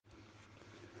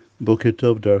Boker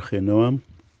Tov Darchei Noam.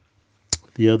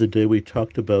 The other day we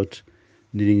talked about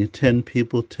needing 10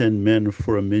 people, 10 men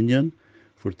for a minyan,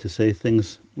 for to say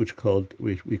things which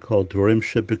we call Dvarim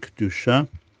Shebekdusha,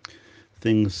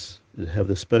 things that have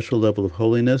the special level of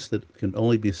holiness that can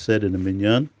only be said in a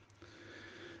minyan.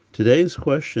 Today's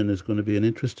question is going to be an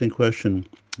interesting question.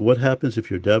 What happens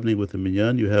if you're davening with a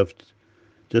minyan? You have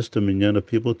just a minyan of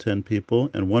people, 10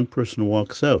 people, and one person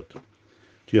walks out. Do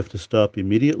you have to stop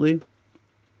immediately?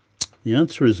 The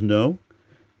answer is no,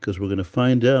 because we're going to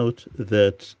find out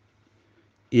that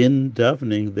in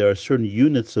davening there are certain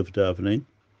units of davening,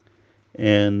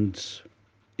 and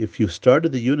if you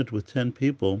started the unit with 10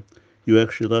 people, you're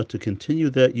actually allowed to continue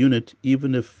that unit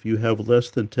even if you have less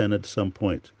than 10 at some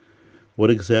point. What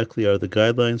exactly are the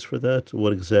guidelines for that?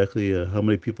 What exactly, how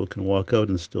many people can walk out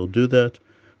and still do that?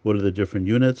 What are the different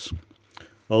units?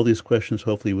 All these questions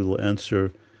hopefully we will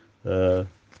answer uh,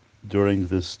 during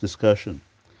this discussion.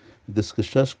 This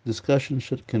discussion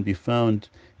can be found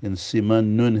in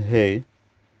Siman Nun Hey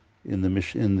in the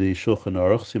Shulchan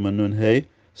Aruch, Siman Nun Hey,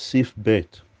 Sif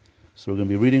Beit. So we're going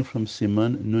to be reading from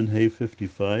Siman Nun Hey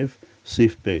 55,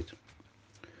 Sif Beit,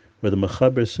 where the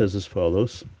Machaber says as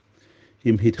follows: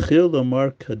 Im hitchil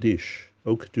lomar Kaddish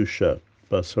o Kedusha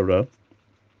basara.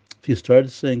 If you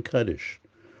started saying Kaddish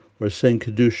or saying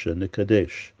Kedusha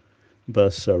Nekadesh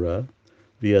basara,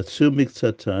 v'yatzu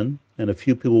miktzatan, and a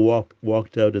few people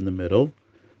walked out in the middle.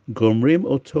 Gomrim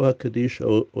oto hakadish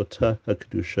o ota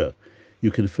hakadusha.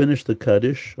 You can finish the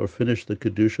kaddish or finish the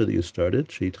kedusha that you started.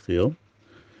 Sheitchil.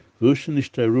 V'ushin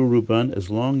ishtairu ruban,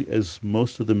 as long as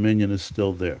most of the minyan is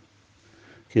still there.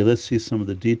 Okay, let's see some of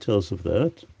the details of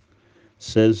that.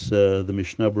 Says the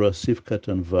Mishnah Berurah Sif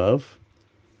Katan Vav.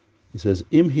 He says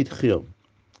im hitchil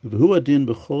v'hu adin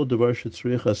b'chol davar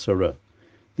shetzriach asara.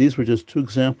 These were just two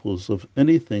examples of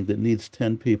anything that needs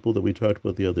 10 people that we talked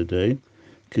about the other day.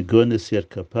 Kegon nesiat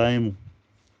kapayim,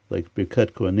 like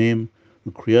Birkat Kohanim,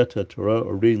 Ukriyat Torah,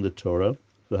 or reading the Torah,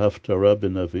 the Haftarah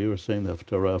ben Navi, or saying the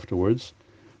Haftarah afterwards.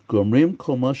 Gomrim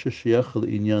kol ma sheshayach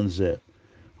inyan zeh.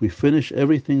 We finish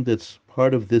everything that's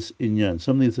part of this inyan.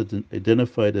 Something that's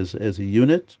identified as a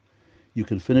unit, you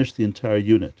can finish the entire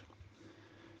unit.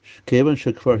 Kevan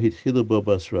shekvar hitchilu bo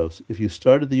basraus. If you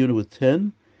started the unit with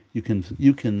 10, you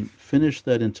can finish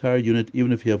that entire unit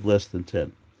even if you have less than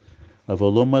 10. But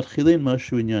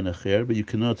you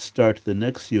cannot start the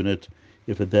next unit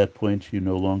if at that point you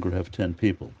no longer have 10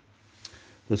 people.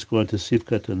 Let's go on to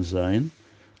Sifkat and Zayin.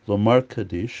 Lomar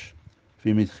Kaddish.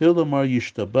 V'mitchil lomar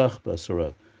yishtabach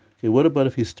basara. Okay, what about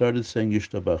if he started saying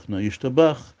yishtabach? Now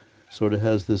yishtabach sort of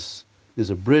has this, is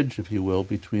a bridge, if you will,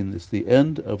 between this, the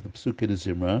end of the Pesukei de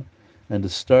Zimra and the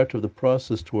start of the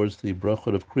process towards the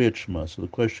brachot of Kriyat Shema. So the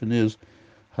question is,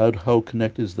 how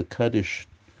connected is the Kaddish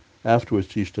afterwards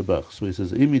to Yishtabach? So he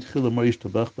says, Im yitchil lomar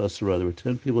yishtabach basara. There were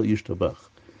 10 people at Yishtabach.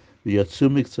 V'yatzu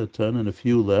miktzatan, and a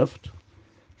few left,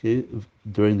 okay,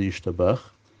 during the Yishtabach.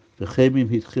 V'chemim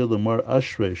hitchil lomar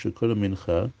ashrei shekodem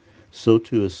mincha. So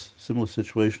too, a similar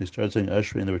situation, he started saying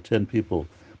ashrei, and there were 10 people,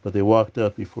 but they walked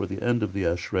out before the end of the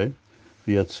ashrei.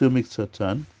 V'yatzu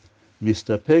miktzatan.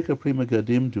 Mistapek prima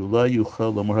gadim dula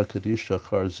yuchal lomar hakadish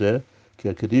shachar zeh, ki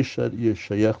hakadish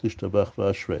shayach lishtabach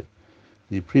v'ashrei.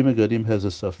 The Prima Gadim has a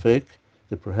safek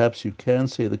that perhaps you can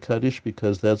say the Kaddish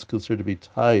because that's considered to be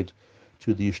tied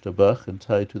to the Yishtabach and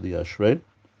tied to the Ashrei.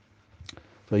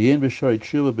 Vayin v'shari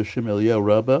tshuva b'shem Eliyahu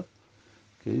Rabbah.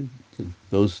 Okay,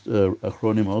 those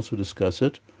Achronim also discuss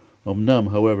it. Omnam,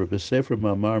 however, b'sefer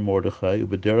Ma'amar Mordechai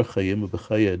u'b'derech Chayim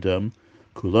u'b'chaye Adam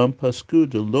kulam pasku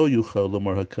de lo yuchal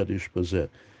lomar hakadish bazeh.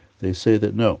 They say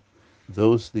that no,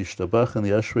 those, the Shtabach and the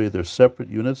Ashrei, they're separate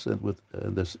units, and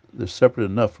they're separate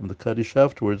enough from the Kaddish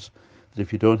afterwards that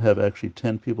if you don't have actually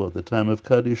 10 people at the time of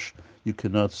Kaddish, you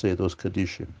cannot say those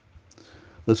Kaddishim.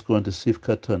 Let's go on to Sif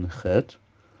Katan Chet.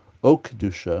 O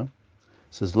Kedusha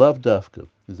says Lav Dafka.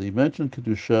 He mentioned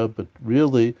Kedusha, but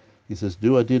really he says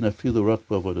Du Adin Afilu Rak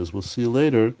Bavodas. We'll see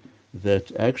later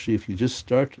that actually if you just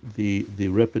start the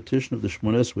repetition of the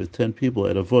Shmones with 10 people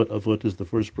at Avot is the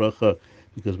first bracha,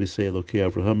 because we say Elokei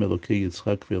Avraham, Elokei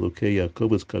Yitzchak, Elokei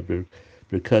Yaakov, it's called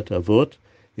Birkat Avot.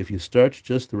 If you start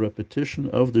just the repetition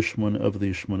of the Shmones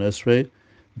Esrei,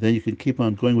 then you can keep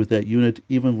on going with that unit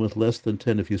even with less than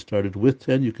 10. If you started with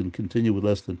 10, you can continue with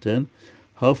less than 10.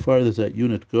 How far does that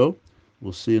unit go?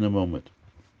 We'll see in a moment.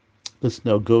 Let's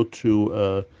now go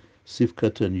to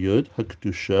Sifkat and Yud,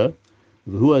 Hakdusha.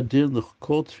 V'hu adin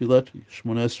l'chol tfilat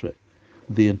Shmona Esrei.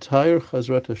 The entire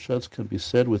Chazrat HaShatz can be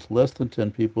said with less than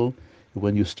 10 people.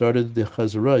 When you started the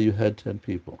Chazarah, you had 10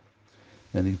 people.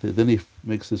 And then he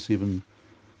makes this even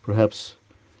perhaps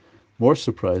More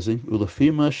surprising,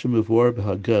 Ulafima Shemivor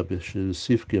B'Hagab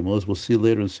Sif Gimel, as we'll see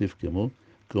later in Sif Gimel,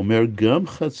 Gomer Gam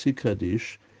Chatzi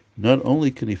Kaddish. Not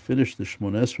only can he finish the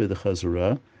Shmona Esrei, the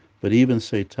Chazara, but even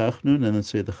say Tachnun and then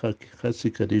say the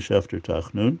Chatzi Kaddish after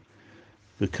Tachnun,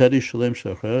 the Kaddish Shalem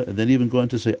Shachar, and then even go on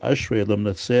to say Ashrei Lam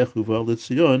Natseach Uval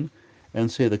Letzion,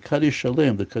 and say the Kaddish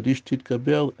Shalem, the Kaddish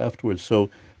Titkabel afterwards. So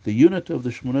the unit of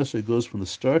the Shmona Esrei goes from the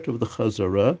start of the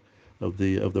Chazara, of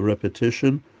the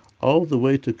repetition, all the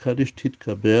way to Kaddish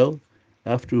Titkabel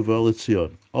after Uval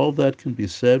Letzion. All that can be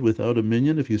said without a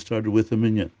minyan if you started with a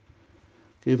minyan.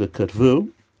 Okay, the Katvu,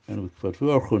 and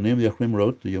Katvu Archonim, the Achrim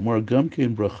wrote, the Yomar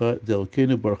Gamkein Bracha,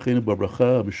 Delkenu Barchenu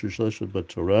Barbracha, Abishushalashad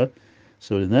Batorah.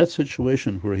 So in that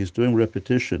situation where he's doing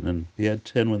repetition, and he had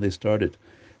 10 when they started,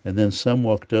 and then some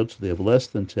walked out, so they have less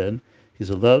than 10, he's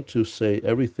allowed to say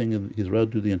everything, and he's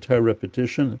allowed to do the entire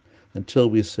repetition until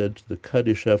we said the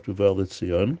Kaddish after Uval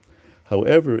Letzion.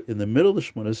 However, in the middle of the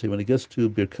Shemona Esrei, when he gets to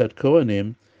Birkat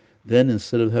Kohanim, then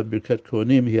instead of having Birkat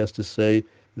Kohanim, he has to say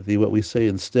what we say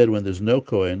instead when there's no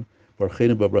Kohen,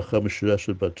 Barchenu Babracha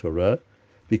Meshurashad Batorah,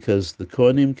 because the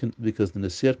Kohanim because the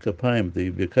Nesiat Kapayim,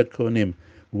 the Birkat Kohanim,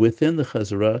 within the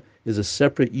Chazara is a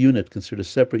separate unit, considered a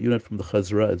separate unit from the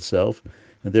Chazara itself,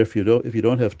 and therefore if you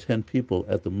don't have 10 people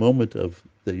at the moment of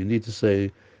that you need to say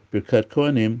Birkat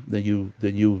Kohanim, then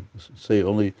you say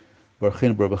only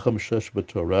Barchenu Babracha Meshurashad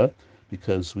Batorah,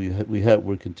 because we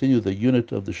continue the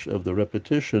unit of the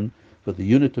repetition, but the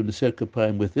unit of Nesiat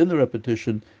Kapayim within the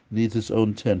repetition needs its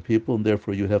own 10 people, and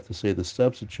therefore you have to say the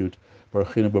substitute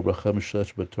Barchenu Babracha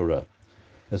Meshurashad Batorah.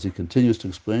 As he continues to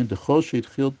explain, Dechol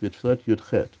sheitchil b'tfilat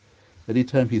Yudchet.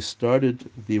 Anytime he started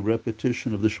the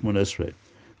repetition of the Shemona Esrei,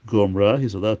 Gomra,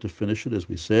 he's allowed to finish it, as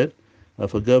we said.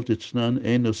 Afagav ditznan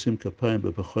ein nosim kapayim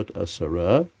b'pachot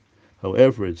asara.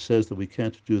 However, it says that we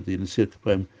can't do the Nesiat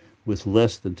Kapayim with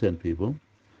less than 10 people.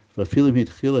 Even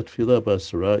if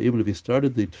he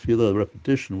started the tefillah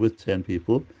repetition with 10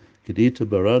 people, Kedita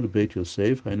Barad Beit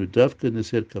Yosef, Hainu Dafka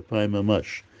Nesiat Kapayim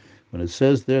Mamash. When it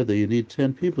says there that you need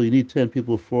 10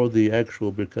 people for the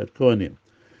actual Birkat Kohanim.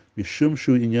 Mishum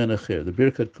Shu Inyan Acher. The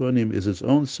Birkat Kohanim is its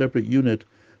own separate unit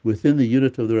within the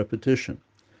unit of the repetition.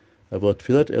 Avot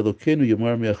Tfilat Elokeinu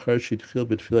Yomar Me'achar Sheitchil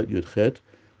B'Tfilat Yudchet.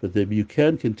 But then you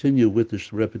can continue with the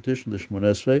repetition of the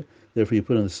Shemona Esrei. Therefore, you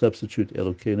put in the substitute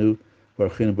Elokeinu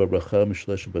Barchenu Babracha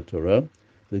Meshurashad Batorah.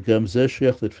 The Gam Zeh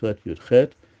Sheyach L'Tfilat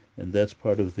Yudchet, and that's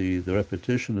part of the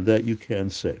repetition, and that you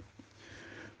can say.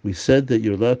 We said that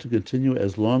you're allowed to continue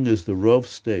as long as the Rov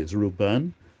stays.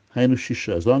 Ruban, Hainu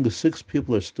Shisha. As long as 6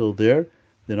 people are still there,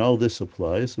 then all this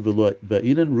applies.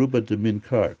 Ba'inan Ruba de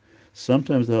Minkar.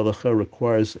 Sometimes the halacha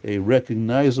requires a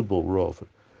recognizable Rov,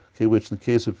 okay, which in the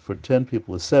case of for 10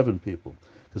 people is 7 people.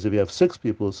 Because if you have 6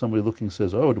 people, somebody looking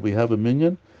says, oh, do we have a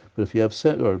minyan? But if you have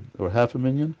or half a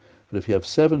minyan, but if you have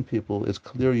 7 people, it's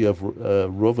clear you have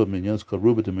Rova minyan. It's called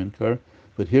Ruba de Minkar.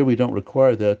 But here we don't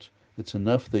require that. It's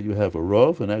enough that you have a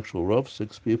Rov, an actual Rov,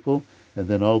 6 people, and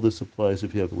then all this applies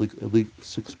if you have at least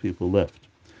 6 people left.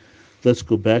 Let's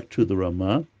go back to the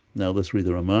Ramah. Now let's read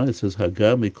the Ramah. It says,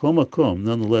 Haga mikol makom,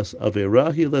 nonetheless,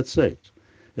 Averahi letzeit.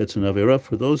 It's an Avera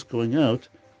for those going out.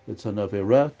 It's an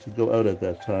Avera to go out at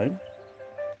that time.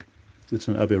 It's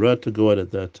an Avera to go out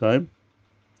at that time.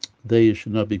 They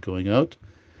should not be going out.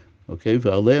 Okay,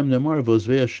 V'aleim nemar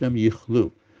v'ozvei Hashem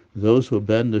yichlu. Those who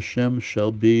abandon Hashem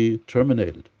shall be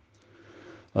terminated.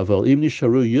 Aval im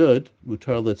nisharu yud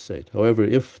mutar letzeit. However,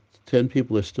 if 10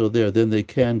 people are still there, then they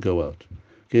can go out.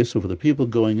 Okay, so for the people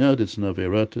going out, it's an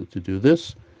avera to do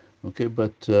this. Okay,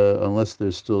 but unless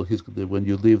there's still, when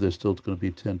you leave, there's still going to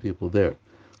be 10 people there.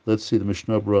 Let's see the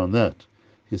Mishnah Berurah on that.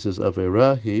 He says,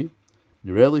 avera hi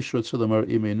nireli shortzelamar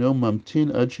imeno mamtin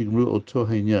ad shigmru oto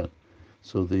hainyan.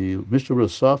 So the Mishnah Berurah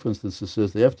softens this. It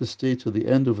says they have to stay to the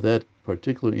end of that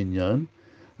particular inyan.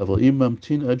 They're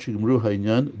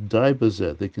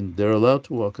allowed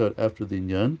to walk out after the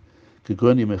inyan.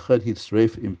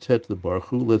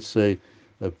 Let's say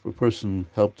a person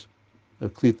helped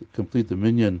complete the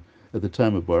minyan at the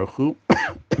time of Baruch Hu.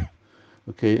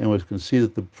 Okay, and we can see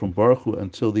that from Baruch Hu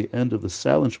until the end of the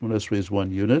silent Shemona Esrei is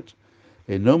 1 unit.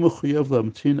 He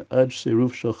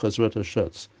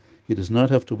does not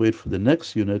have to wait for the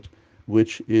next unit,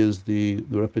 which is the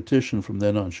repetition from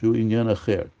then on. Shu inyan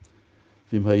acher.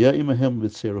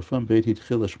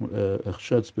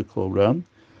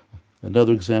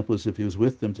 Another example is if he was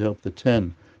with them to help the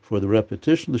 10 for the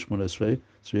repetition of the Shemona Esrei.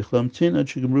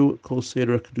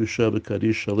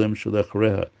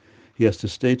 He has to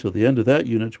stay till the end of that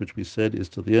unit, which we said is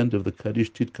till the end of the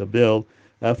Kaddish Titkabel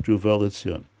after Uval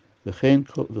Letzion.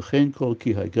 V'chein kol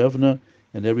ki ha'gavna,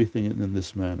 and everything in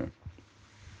this manner.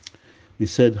 We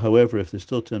said, however, if there's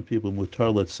still 10 people,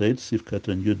 mutar letzeit, sif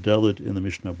katan yud dalid in the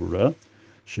Mishnah Berurah,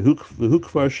 shehu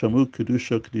kvar shamu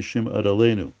kedusha kedishim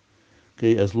adalenu.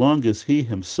 Okay, as long as he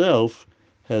himself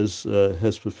has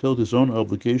fulfilled his own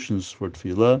obligations for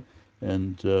tefillah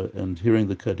and hearing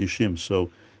the kadishim.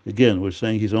 So again, we're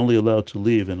saying he's only allowed to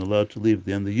leave and allowed to leave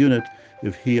the end of the unit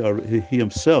if he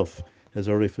himself has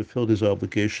already fulfilled his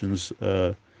obligations,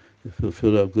 towards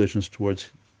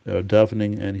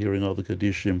davening and hearing all the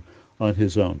kadishim on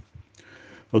his own.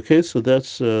 Okay, so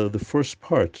that's the first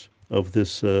part of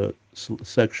this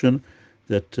section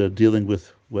that dealing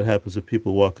with what happens if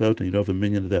people walk out and you don't have a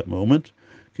minyan at that moment.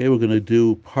 Okay, we're going to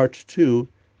do part 2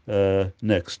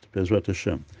 next, Bezrat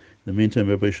Hashem. In the meantime,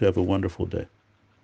 everybody should have a wonderful day.